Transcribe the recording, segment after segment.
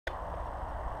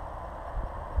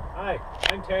Hi,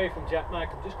 I'm Terry from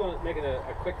JetMac. I'm just going to make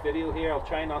a quick video here. I'll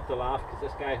try not to laugh because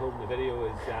this guy holding the video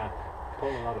is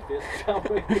pulling a lot of faces out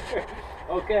here.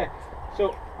 Okay,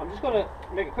 so I'm just going to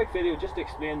make a quick video just to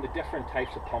explain the different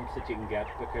types of pumps that you can get,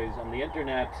 because on the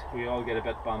internet we all get a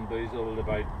bit bamboozled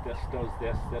about this does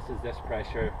this, this is this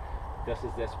pressure, this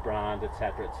is this brand,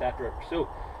 etc, etc. So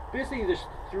basically there's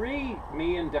three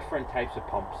main different types of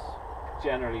pumps,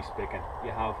 generally speaking. You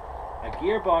have a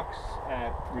gearbox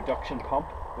reduction pump,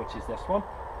 which is this one.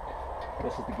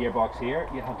 This is the gearbox here.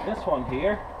 You have this one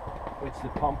here, which the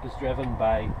pump is driven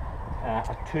by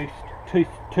a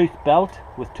tooth belt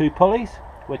with two pulleys,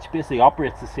 which basically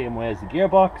operates the same way as the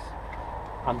gearbox.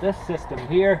 And this system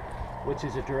here, which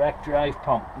is a direct drive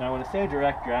pump. Now when I say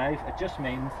direct drive, it just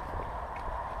means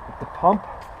that the pump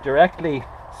directly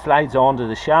slides onto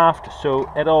the shaft,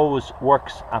 so it always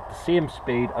works at the same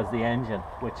speed as the engine,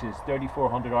 which is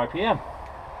 3400 RPM.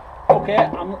 Okay,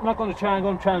 I'm going to try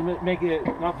and make you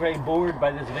not very bored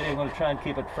by this video. I'm going to try and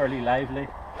keep it fairly lively,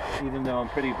 even though I'm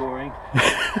pretty boring.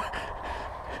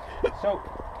 So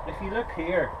if you look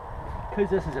here, because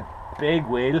this is a big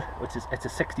wheel, it's a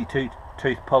 62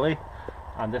 tooth pulley,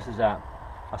 and this is a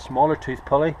smaller tooth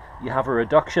pulley, you have a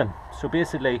reduction. So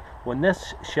basically when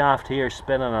this shaft here is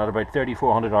spinning at about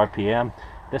 3400 RPM,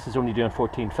 this is only doing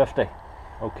 1450.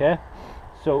 Okay,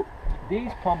 so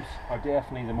these pumps are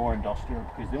definitely the more industrial,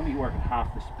 because they only work at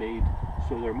half the speed,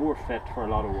 so they're more fit for a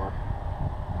lot of work,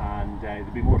 and they'll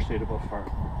be more suitable for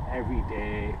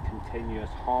everyday continuous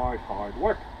hard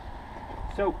work.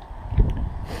 So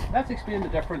let's explain the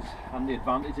difference and the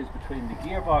advantages between the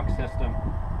gearbox system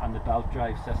and the belt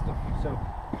drive system. So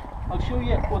I'll show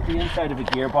you what the inside of a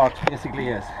gearbox basically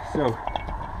is. So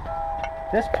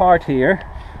this part here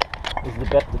is the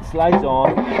bit that slides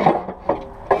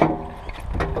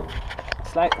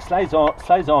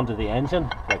onto the engine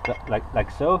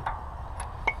like so.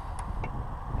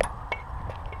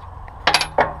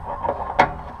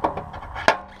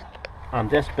 And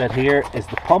this bit here is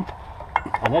the pump,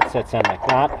 and it sits in like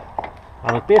that,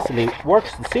 and it basically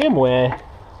works the same way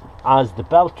as the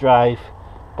belt drive,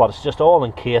 but it's just all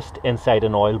encased inside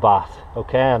an oil bath.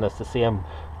 Okay, and it's the same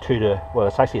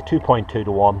it's actually a 2.2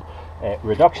 to 1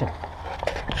 reduction.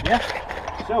 Yeah,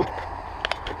 so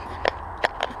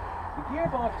the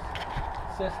gearbox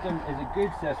system is a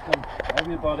good system.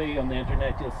 Everybody on the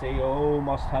internet, you'll see, oh,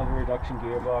 must have a reduction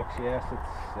gearbox. Yes,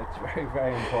 it's very,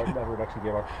 very important to have a reduction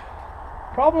gearbox.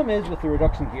 Problem is with the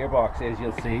reduction gearbox, as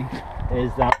you'll see,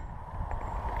 is that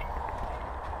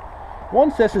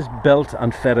once this is built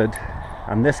and fitted,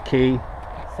 and this key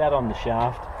set on the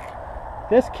shaft,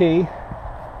 this key,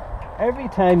 every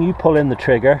time you pull in the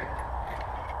trigger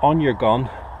on your gun,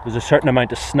 there's a certain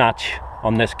amount of snatch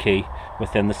on this key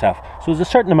within the shaft. So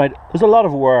there's a lot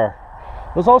of wear.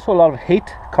 There's also a lot of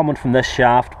heat coming from this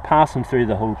shaft passing through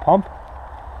the whole pump,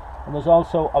 and there's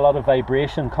also a lot of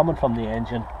vibration coming from the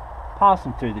engine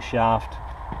passing through the shaft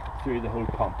through the whole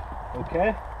pump.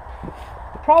 Okay,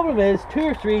 the problem is 2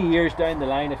 or 3 years down the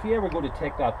line, if you ever go to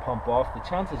take that pump off, the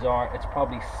chances are it's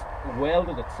probably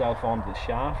welded itself onto the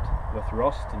shaft with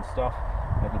rust and stuff.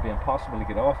 It'll be impossible to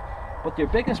get off. But your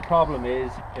biggest problem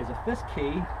is if this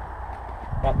key,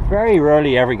 that very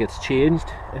rarely ever gets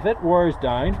changed, if it wears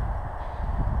down,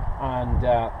 and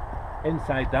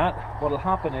inside that, what will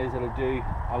happen is it'll do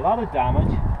a lot of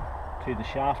damage to the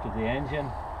shaft of the engine,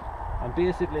 and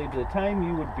basically by the time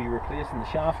you would be replacing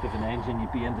the shaft of an engine,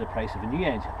 you'd be into the price of a new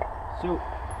engine. So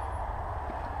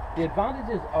the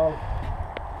advantages of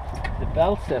the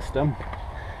belt system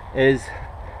is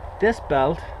this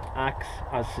belt acts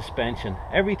as suspension.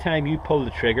 Every time you pull the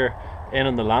trigger in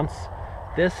on the lance,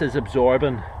 this is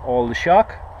absorbing all the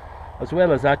shock. As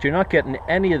well as that, you're not getting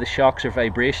any of the shocks or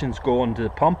vibrations going to the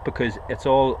pump, because it's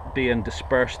all being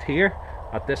dispersed here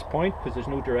at this point, because there's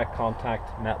no direct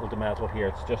contact metal to metal here.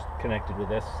 It's just connected with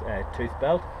this tooth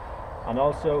belt. And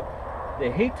also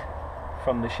the heat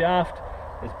from the shaft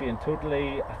is being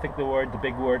totally, I think the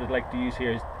big word I'd like to use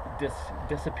here is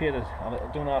dissipated.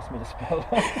 Don't ask me to spell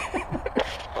that.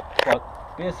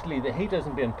 But basically the heat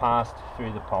isn't being passed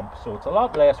through the pump, so it's a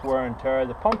lot less wear and tear.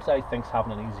 The pumps, I think, is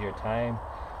having an easier time.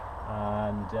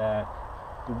 And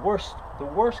the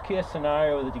worst case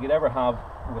scenario that you could ever have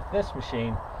with this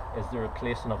machine is the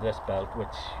replacing of this belt,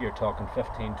 which you're talking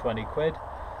 15-20 quid.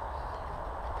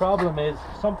 Problem is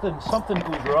something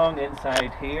goes wrong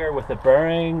inside here with a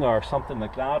bearing or something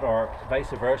like that, or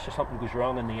vice versa, something goes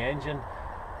wrong in the engine,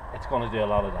 it's going to do a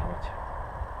lot of damage.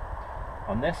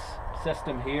 On this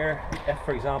system here, if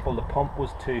for example the pump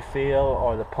was to fail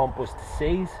or the pump was to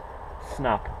seize,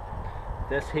 snap,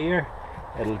 this here,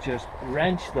 it'll just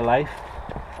wrench the life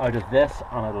out of this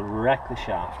and it'll wreck the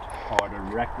shaft, or it'll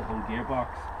wreck the whole gearbox.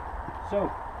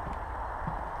 So,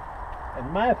 in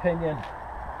my opinion,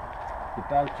 the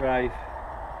belt drive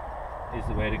is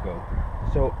the way to go.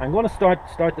 So I'm going to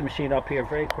start the machine up here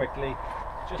very quickly,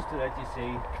 just to let you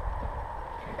see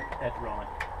it running.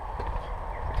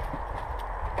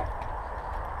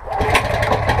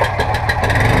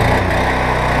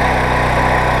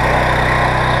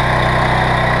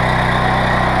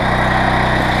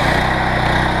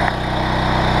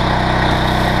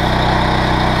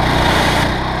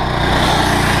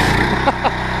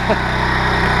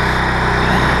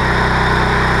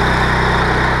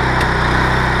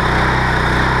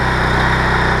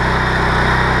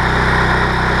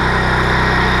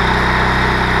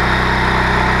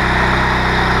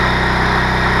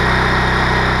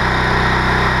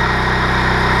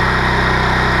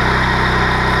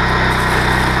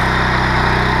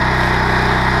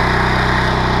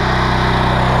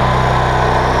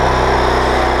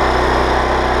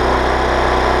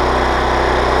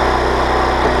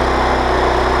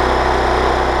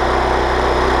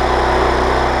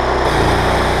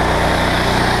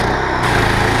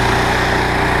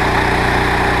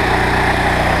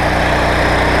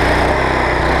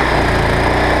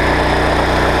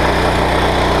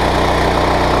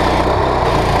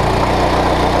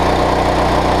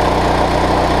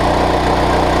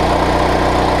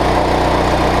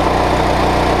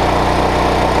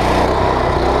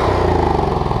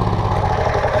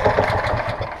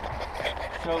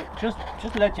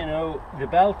 Just to let you know, the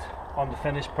belt on the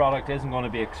finished product isn't going to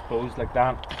be exposed like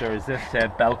that. There is this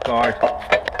belt guard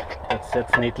that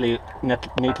sits neatly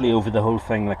over the whole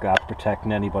thing like that,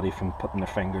 protecting anybody from putting their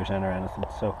fingers in or anything.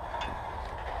 So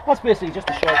that's basically just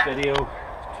a short video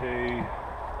to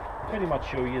pretty much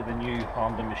show you the new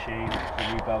Honda machine, the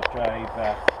new belt drive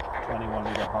 21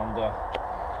 litre Honda.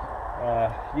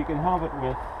 You can have it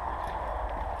with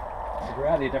a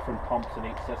variety of different pumps in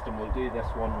each system. We'll do this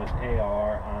one with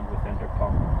AR and with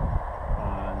interpump,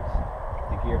 and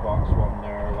the gearbox one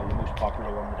there, well, the most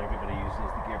popular one that everybody uses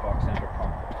is the gearbox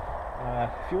interpump.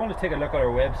 If you want to take a look at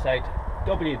our website,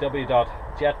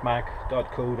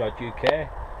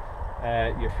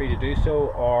 www.jetmac.co.uk, you're free to do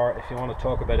so, or if you want to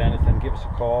talk about anything, give us a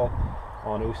call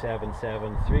on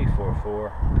 077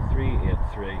 344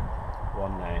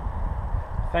 38319.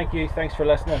 Thank you, thanks for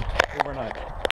listening. Over and out.